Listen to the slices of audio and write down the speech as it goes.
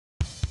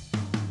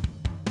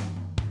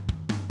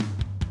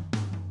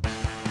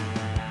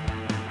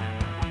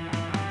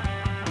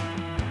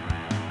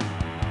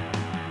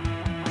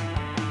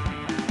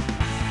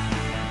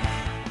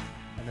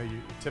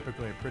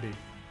typically a pretty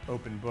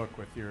open book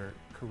with your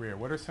career.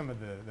 What are some of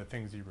the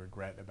things you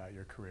regret about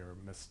your career, or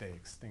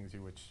mistakes, things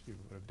you wish you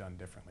would have done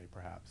differently,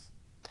 perhaps?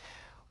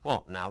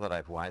 Well, now that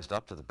I've wised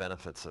up to the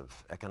benefits of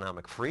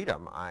economic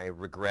freedom, I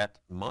regret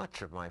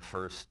much of my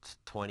first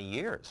 20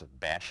 years of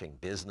bashing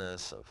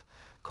business, of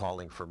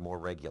calling for more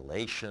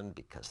regulation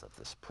because of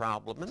this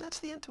problem, and that's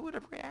the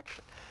intuitive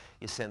reaction.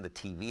 You send the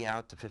TV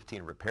out to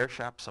 15 repair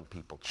shops, some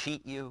people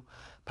cheat you,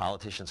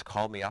 politicians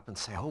call me up and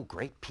say, oh,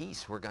 great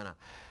piece, we're going to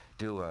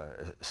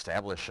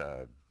establish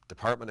a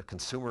Department of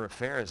Consumer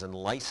Affairs and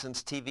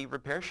license TV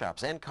repair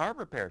shops and car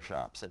repair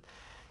shops. And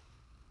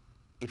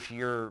if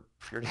you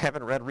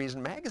haven't read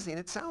Reason Magazine,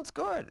 it sounds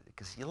good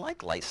because you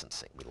like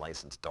licensing. We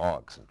license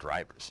dogs and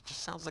drivers. It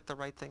just sounds like the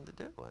right thing to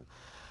do. And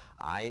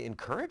I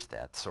encouraged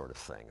that sort of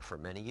thing for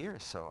many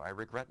years, so I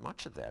regret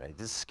much of that. I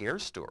did scare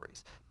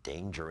stories,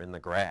 danger in the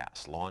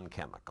grass, lawn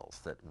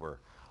chemicals that were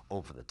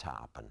over the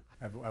top.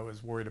 And I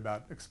was worried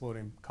about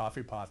exploding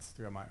coffee pots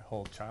throughout my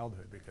whole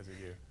childhood because of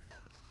you.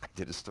 I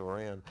did a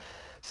story on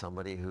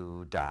somebody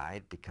who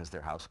died because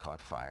their house caught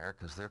fire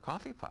because their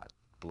coffee pot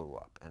blew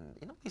up. And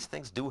you know, these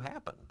things do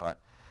happen, but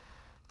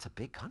it's a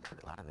big country,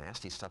 a lot of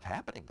nasty stuff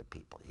happening to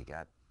people. You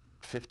got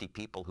 50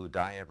 people who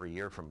die every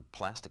year from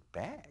plastic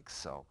bags,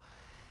 so.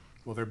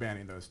 Well, they're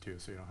banning those too,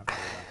 so you don't have to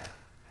worry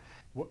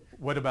about that.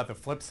 What about the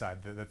flip side,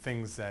 the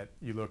things that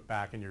you look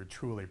back and you're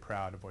truly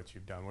proud of what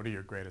you've done? What are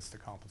your greatest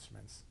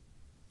accomplishments?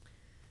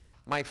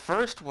 My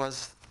first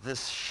was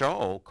this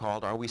show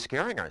called Are We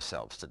Scaring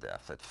Ourselves to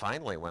Death? That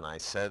finally, when I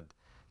said,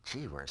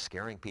 gee, we're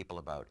scaring people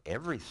about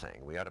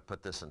everything, we ought to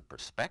put this in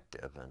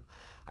perspective. And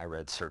I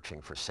read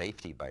Searching for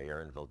Safety by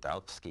Aaron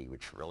Wildowski,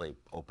 which really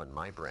opened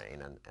my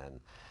brain, and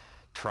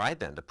tried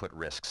then to put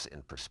risks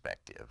in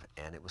perspective.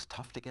 And it was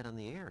tough to get on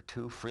the air.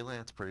 2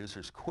 freelance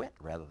producers quit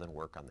rather than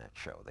work on that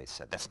show. They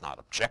said, that's not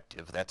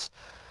objective, that's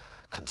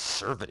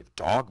conservative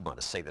dogma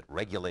to say that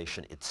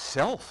regulation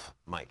itself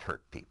might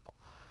hurt people.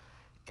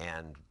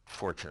 And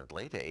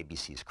fortunately, to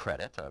ABC's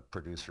credit,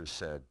 producers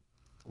said,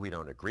 we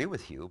don't agree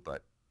with you,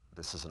 but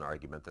this is an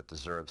argument that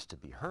deserves to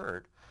be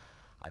heard.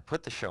 I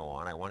put the show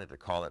on. I wanted to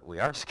call it We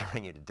Are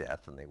Scaring You to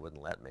Death, and they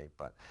wouldn't let me.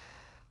 But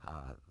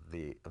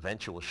the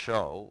eventual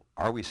show,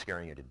 Are We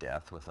Scaring You to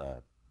Death, with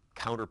a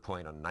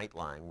counterpoint on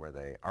Nightline where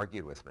they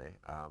argued with me,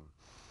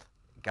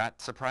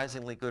 got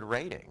surprisingly good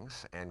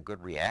ratings and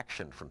good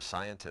reaction from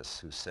scientists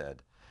who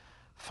said,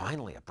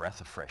 finally, a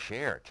breath of fresh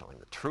air, telling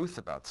the truth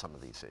about some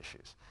of these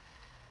issues.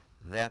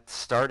 That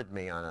started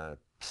me on a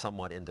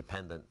somewhat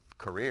independent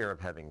career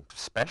of having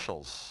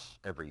specials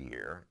every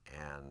year,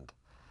 and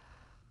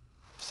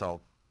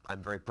so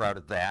I'm very proud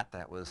of that.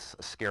 That was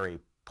a scary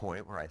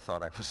point where I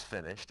thought I was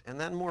finished. And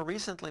then more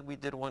recently we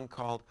did one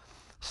called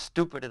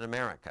Stupid in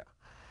America,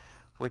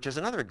 which is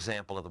another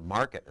example of the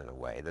market in a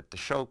way, that the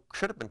show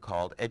should have been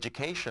called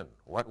Education,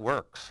 What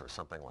Works, or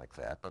something like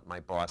that, but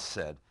my boss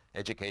said,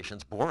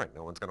 education's boring,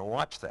 no one's going to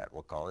watch that,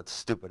 we'll call it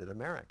Stupid in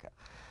America.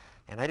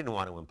 And I didn't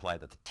want to imply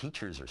that the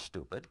teachers are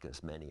stupid,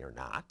 because many are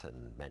not,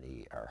 and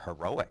many are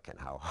heroic in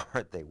how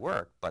hard they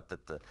work, but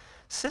that the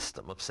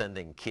system of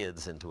sending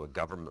kids into a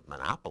government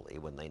monopoly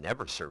when they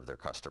never serve their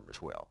customers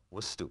well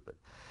was stupid.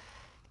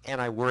 And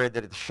I worried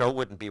that the show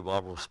wouldn't be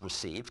well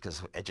received,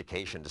 because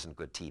education isn't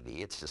good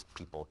TV, it's just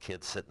people,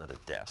 kids sitting at a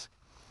desk.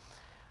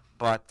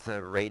 But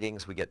the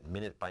ratings, we get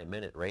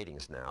minute-by-minute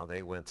ratings now,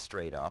 they went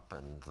straight up,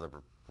 and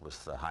was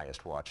the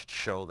highest watched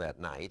show that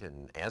night,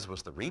 and as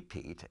was the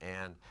repeat.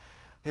 And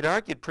it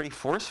argued pretty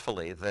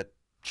forcefully that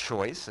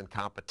choice and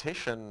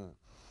competition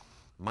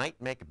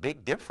might make a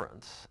big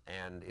difference,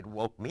 and it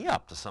woke me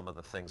up to some of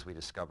the things we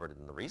discovered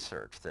in the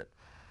research, that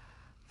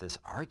this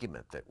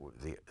argument that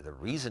the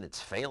reason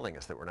it's failing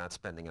is that we're not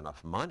spending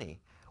enough money.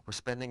 We're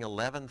spending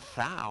 11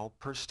 thou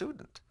per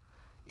student.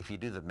 If you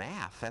do the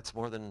math, that's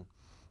more than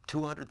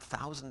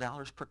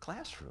 $200,000 per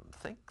classroom.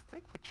 Think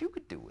what you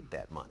could do with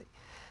that money.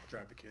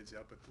 Drive the kids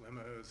up with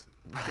limos,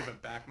 and give them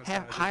back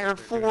massages. Hire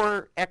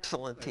 4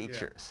 excellent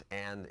teachers,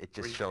 and it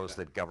just shows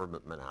that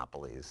government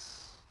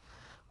monopolies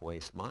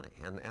waste money,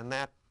 and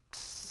that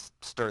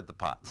stirred the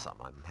pot some.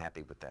 I'm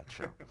happy with that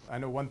show. I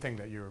know one thing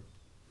that you're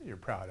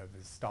proud of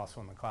is Stossel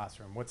in the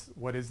classroom.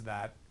 What is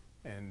that,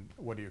 and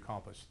what do you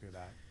accomplish through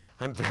that?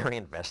 I'm very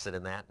invested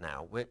in that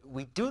now.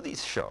 We do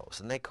these shows,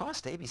 and they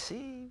cost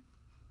ABC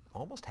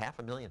almost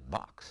 $500,000,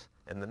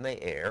 and then they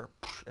air,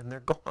 and they're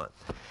gone.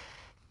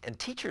 And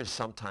teachers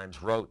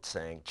sometimes wrote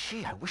saying,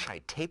 gee, I wish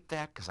I taped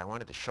that because I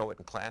wanted to show it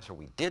in class, or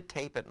we did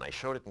tape it and I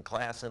showed it in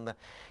class, and the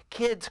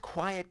kids,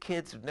 quiet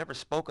kids who'd never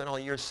spoken all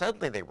year,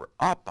 suddenly they were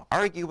up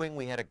arguing,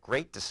 we had a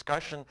great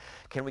discussion,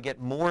 can we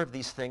get more of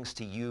these things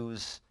to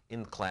use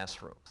in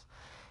classrooms?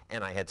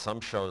 And I had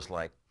some shows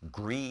like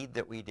Greed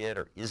that we did,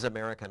 or Is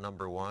America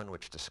 #1,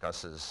 which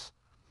discusses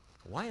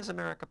why is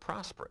America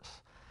prosperous?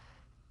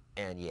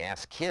 And you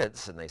ask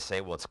kids and they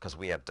say, well, it's because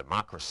we have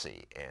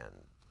democracy and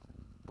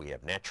we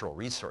have natural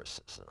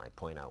resources. And I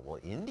point out, well,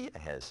 India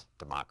has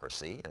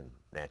democracy and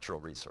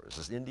natural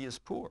resources. India's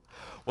poor.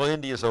 Well,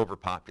 India's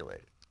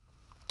overpopulated.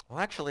 Well,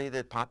 actually,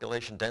 the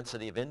population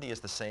density of India is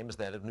the same as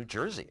that of New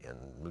Jersey, and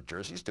New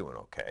Jersey's doing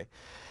okay.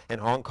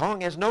 And Hong Kong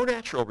has no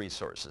natural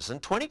resources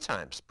and 20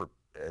 times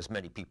as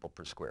many people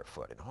per square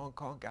foot. And Hong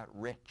Kong got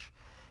rich.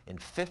 In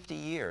 50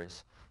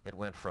 years, it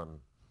went from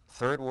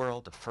third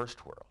world to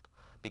first world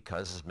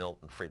because, as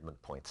Milton Friedman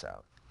points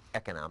out,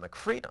 economic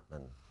freedom.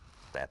 And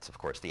that's, of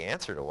course, the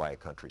answer to why a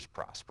country's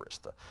prosperous.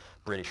 The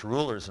British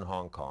rulers in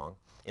Hong Kong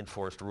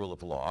enforced rule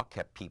of law,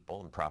 kept people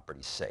and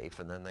property safe,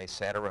 and then they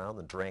sat around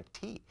and drank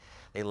tea.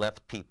 They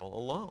left people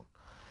alone.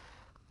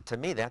 To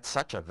me, that's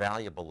such a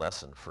valuable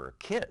lesson for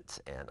kids,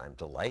 and I'm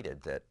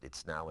delighted that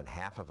it's now in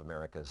half of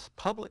America's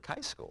public high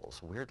schools.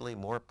 Weirdly,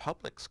 more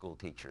public school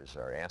teachers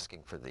are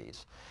asking for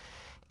these.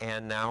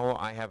 And now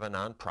I have a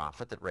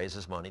nonprofit that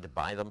raises money to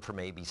buy them from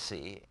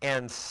ABC.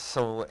 And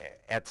so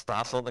at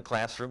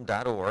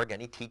stosselintheclassroom.org,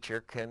 any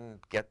teacher can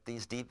get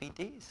these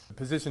DVDs. The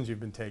positions you've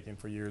been taking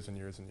for years and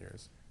years and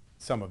years,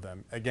 some of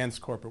them, against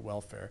corporate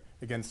welfare,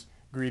 against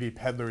greedy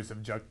peddlers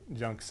of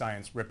junk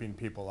science ripping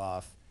people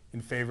off,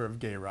 in favor of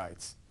gay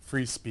rights,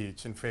 free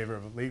speech, in favor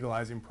of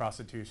legalizing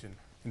prostitution,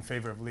 in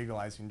favor of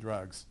legalizing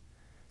drugs.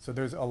 So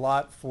there's a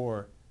lot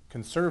for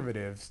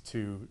conservatives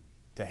to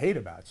hate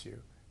about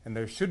you. And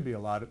there should be a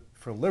lot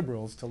for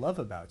liberals to love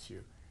about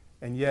you.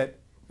 And yet,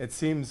 it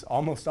seems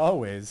almost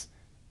always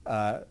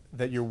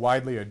that you're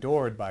widely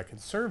adored by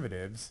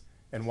conservatives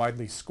and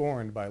widely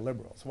scorned by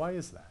liberals. Why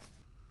is that?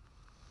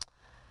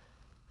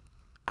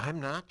 I'm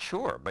not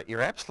sure, but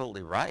you're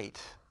absolutely right.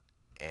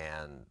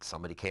 And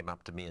somebody came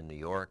up to me in New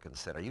York and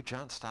said, "Are you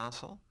John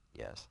Stossel?"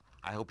 "Yes."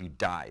 "I hope you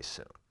die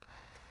soon."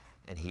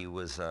 And he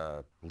was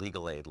a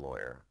legal aid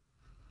lawyer.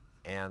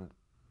 And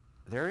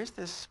there is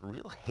this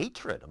real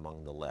hatred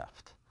among the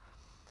left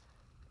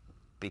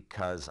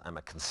because I'm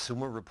a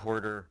consumer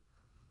reporter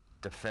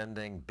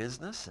defending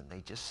business, and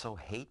they just so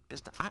hate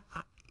business.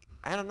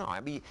 I don't know. I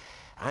mean,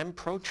 I'm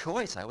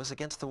pro-choice. I was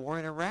against the war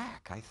in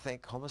Iraq. I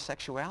think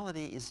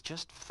homosexuality is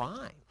just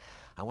fine.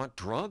 I want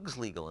drugs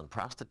legal and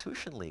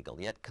prostitution legal,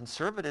 yet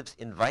conservatives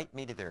invite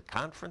me to their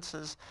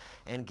conferences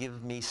and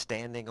give me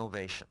standing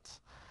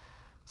ovations.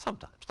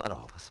 Sometimes, not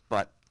always,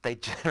 but they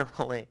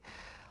generally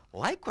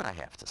like what I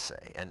have to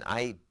say, and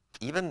I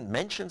even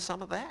mention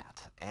some of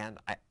that. And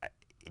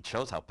it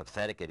shows how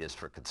pathetic it is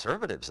for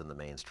conservatives in the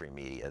mainstream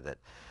media that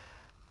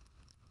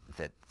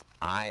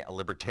I, a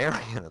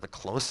libertarian, are the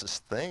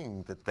closest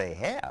thing that they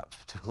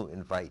have to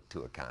invite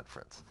to a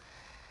conference.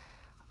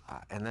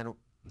 And then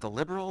the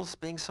liberals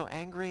being so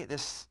angry,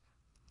 this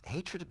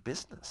hatred of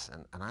business,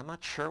 and I'm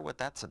not sure what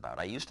that's about.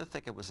 I used to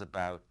think it was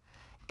about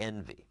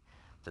envy,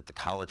 that the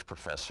college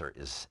professor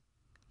is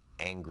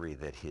angry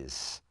that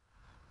his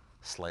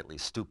slightly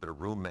stupider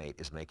roommate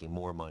is making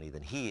more money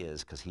than he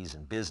is because he's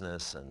in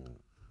business and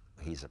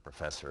he's a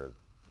professor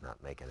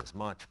not making as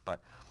much. But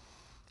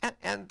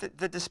and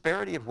the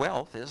disparity of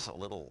wealth is a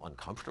little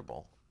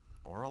uncomfortable,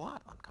 or a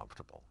lot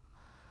uncomfortable.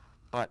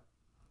 But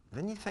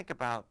then you think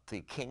about the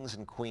kings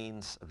and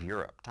queens of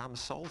Europe. Thomas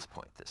Sowell's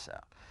point this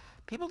out.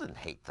 People didn't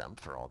hate them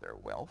for all their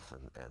wealth,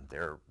 and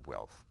their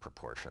wealth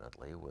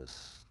proportionately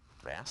was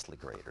vastly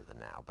greater than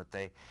now, but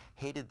they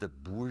hated the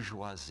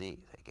bourgeoisie.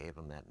 They gave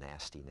them that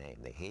nasty name.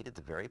 They hated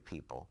the very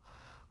people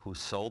who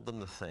sold them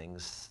the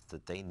things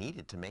that they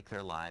needed to make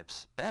their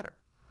lives better.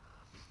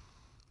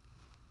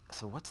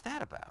 So what's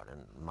that about?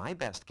 And my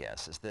best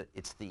guess is that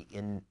it's the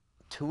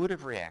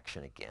intuitive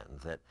reaction again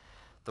that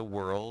the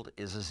world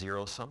is a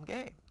zero-sum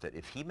game, that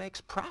if he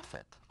makes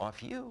profit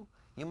off you,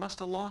 you must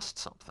have lost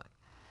something.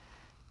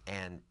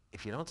 And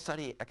if you don't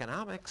study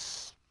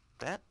economics,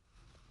 that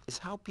is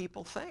how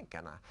people think.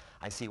 And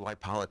I see why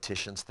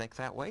politicians think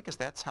that way, because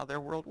that's how their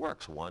world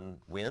works.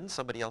 One wins,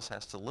 somebody else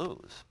has to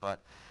lose.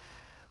 But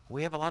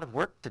we have a lot of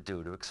work to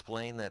do to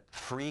explain that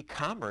free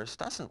commerce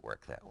doesn't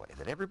work that way,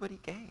 that everybody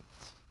gains.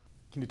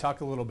 Can you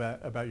talk a little bit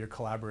about your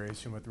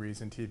collaboration with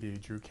Reason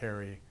TV, Drew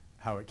Carey,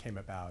 how it came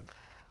about?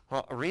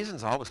 Well,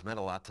 Reason's always meant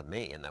a lot to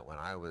me, in that when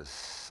I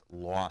was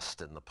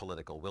lost in the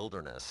political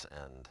wilderness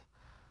and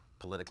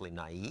politically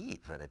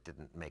naive, and it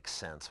didn't make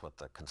sense what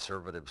the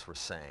conservatives were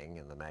saying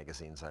in the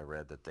magazines I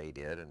read that they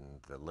did, and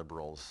the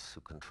liberals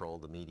who control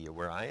the media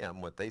where I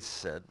am, what they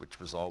said, which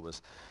was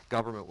always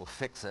government will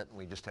fix it and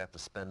we just have to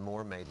spend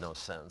more, made no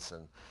sense.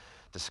 And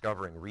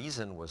discovering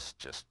Reason was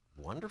just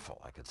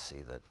wonderful. I could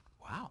see that,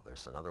 wow,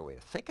 there's another way to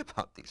think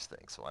about these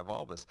things. So I've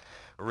always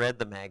read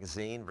the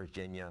magazine.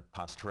 Virginia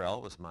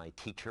Postrel was my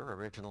teacher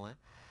originally.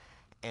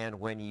 And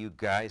when you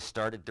guys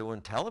started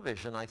doing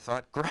television, I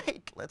thought,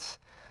 great, let's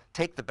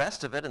take the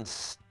best of it and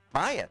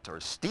buy it or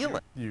steal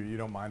it. You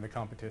don't mind the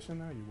competition,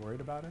 though? You worried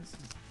about us?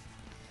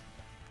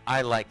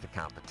 I like the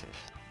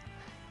competition.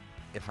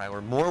 If I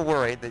were more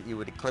worried that you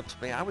would eclipse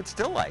me, I would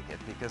still like it,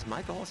 because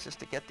my goal is just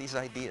to get these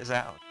ideas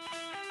out.